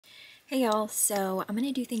Hey y'all, so I'm going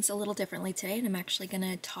to do things a little differently today, and I'm actually going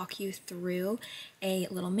to talk you through a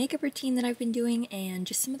little makeup routine that I've been doing and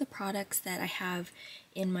just some of the products that I have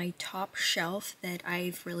in my top shelf that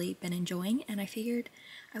I've really been enjoying, and I figured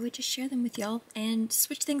I would just share them with y'all and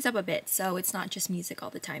switch things up a bit so it's not just music all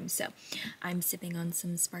the time. So I'm sipping on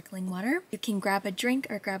some sparkling water. You can grab a drink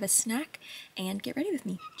or grab a snack and get ready with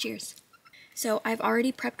me. Cheers! So I've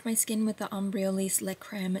already prepped my skin with the Embryolisse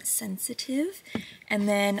Lait-Crème Sensitive, and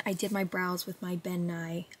then I did my brows with my Ben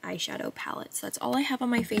Nye eyeshadow palette. So that's all I have on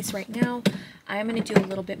my face right now. I'm going to do a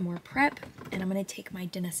little bit more prep, and I'm going to take my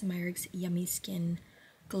Danessa Myricks Yummy Skin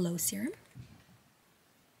Glow Serum.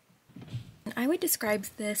 And I would describe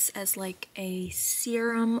this as like a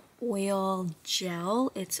serum oil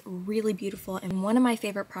gel. It's really beautiful and one of my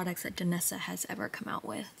favorite products that Danessa has ever come out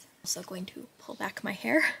with. Also going to pull back my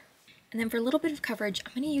hair. And then for a little bit of coverage,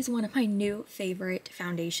 I'm going to use one of my new favorite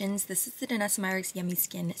foundations. This is the Danessa Myricks Yummy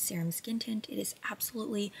Skin Serum Skin Tint. It is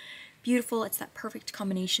absolutely beautiful. It's that perfect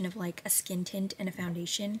combination of like a skin tint and a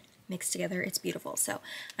foundation mixed together. It's beautiful. So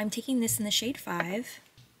I'm taking this in the shade 5.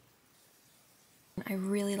 I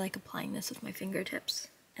really like applying this with my fingertips.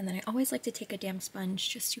 And then I always like to take a damp sponge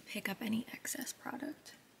just to pick up any excess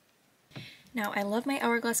product. Now, I love my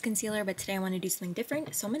Hourglass concealer, but today I want to do something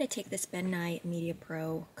different. So I'm going to take this Ben Nye Media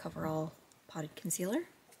Pro Coverall Potted Concealer.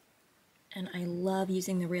 And I love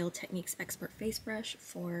using the Real Techniques Expert Face Brush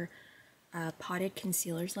for potted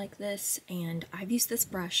concealers like this. And I've used this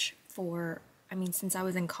brush for, since I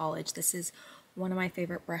was in college. This is one of my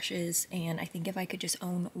favorite brushes. And I think if I could just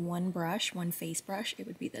own one brush, one face brush, it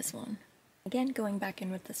would be this one. Again, going back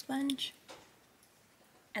in with the sponge.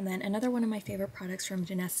 And then another one of my favorite products from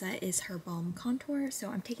Danessa is her Balm Contour.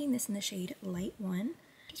 So I'm taking this in the shade Light 1.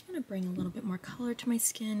 Just want to bring a little bit more color to my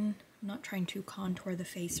skin. I'm not trying to contour the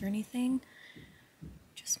face or anything.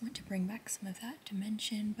 Just want to bring back some of that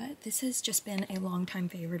dimension, but this has just been a long time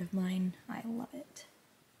favorite of mine. I love it.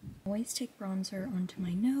 Always take bronzer onto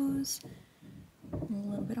my nose, and a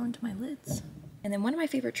little bit onto my lids. And then one of my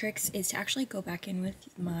favorite tricks is to actually go back in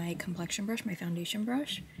with my complexion brush, my foundation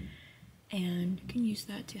brush, and you can use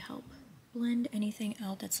that to help blend anything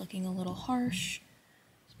out that's looking a little harsh,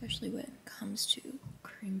 especially when it comes to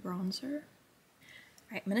cream bronzer.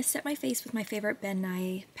 Alright, I'm going to set my face with my favorite Ben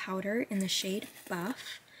Nye powder in the shade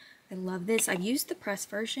Buff. I love this. I've used the press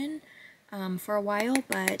version for a while,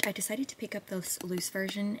 but I decided to pick up this loose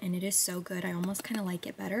version, and it is so good. I almost kind of like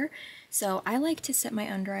it better. So I like to set my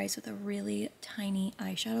under eyes with a really tiny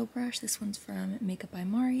eyeshadow brush. This one's from Makeup by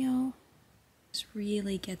Mario. This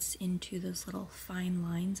really gets into those little fine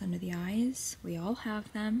lines under the eyes. We all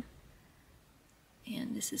have them.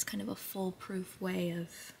 And this is kind of a foolproof way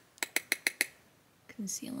of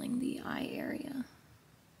concealing the eye area.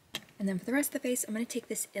 And then for the rest of the face, I'm going to take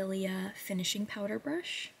this Ilia finishing powder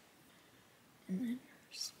brush and then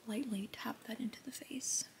just lightly tap that into the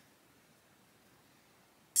face.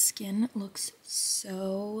 Skin looks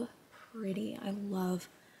so pretty. I love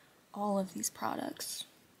all of these products.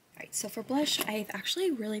 Alright, so for blush, I've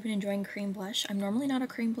actually really been enjoying cream blush. I'm normally not a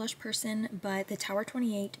cream blush person, but the Tower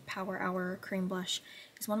 28 Power Hour cream blush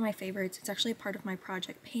is one of my favorites. It's actually a part of my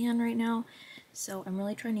project pan right now, so I'm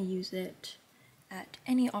really trying to use it at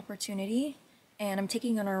any opportunity. And I'm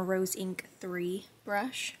taking on our Rose Ink 3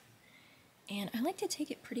 brush, and I like to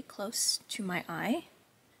take it pretty close to my eye,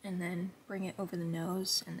 and then bring it over the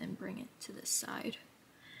nose, and then bring it to this side.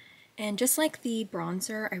 And just like the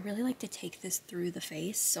bronzer, I really like to take this through the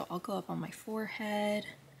face, so I'll go up on my forehead,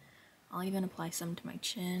 I'll even apply some to my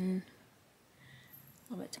chin,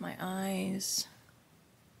 a little bit to my eyes,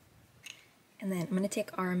 and then I'm going to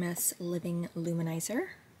take RMS Living Luminizer,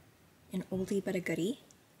 an oldie but a goodie.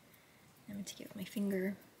 I'm going to take it with my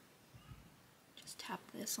finger, just tap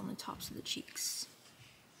this on the tops of the cheeks.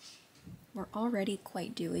 We're already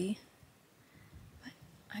quite dewy.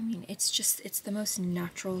 It's the most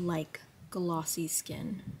natural, like, glossy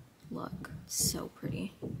skin look. So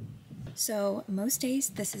pretty. So most days,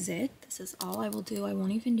 this is it. This is all I will do. I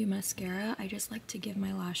won't even do mascara. I just like to give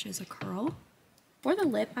my lashes a curl. For the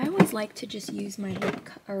lip, I always like to just use my lip,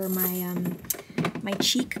 or my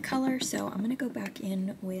cheek color. So I'm gonna go back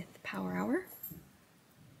in with Power Hour.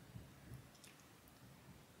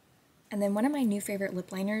 And then one of my new favorite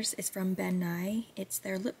lip liners is from Ben Nye. It's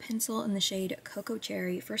their lip pencil in the shade Coco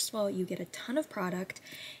Cherry. First of all, you get a ton of product.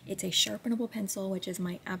 It's a sharpenable pencil, which is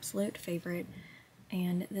my absolute favorite.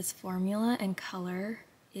 And this formula and color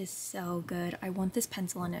is so good. I want this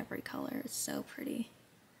pencil in every color. It's so pretty.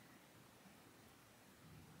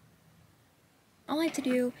 All I have to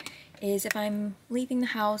do is if I'm leaving the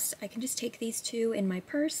house, I can just take these two in my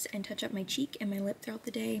purse and touch up my cheek and my lip throughout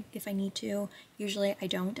the day if I need to. Usually I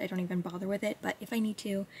don't even bother with it, but if I need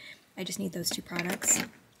to, I just need those two products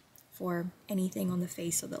for anything on the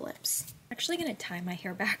face or the lips. I'm actually gonna tie my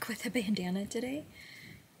hair back with a bandana today,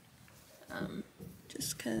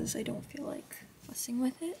 just because I don't feel like fussing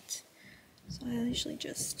with it. So I usually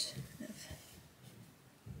just kind of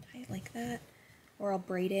tie it like that, or I'll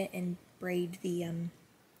braid it and braid the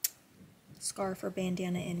scarf or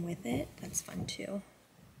bandana in with it. That's fun too.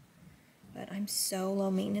 But I'm so low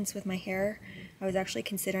maintenance with my hair. I was actually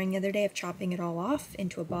considering the other day of chopping it all off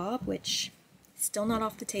into a bob, which is still not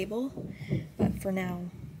off the table, but for now,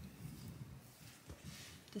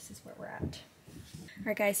 this is where we're at.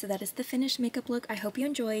 Alright guys, so that is the finished makeup look. I hope you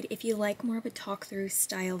enjoyed. If you like more of a talk through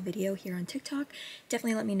style video here on TikTok,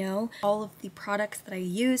 definitely let me know. All of the products that I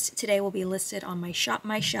used today will be listed on my Shop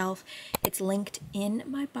My Shelf. It's linked in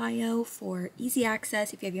my bio for easy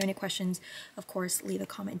access. If you have any questions, of course, leave a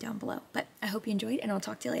comment down below. But I hope you enjoyed, and I'll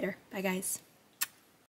talk to you later. Bye guys.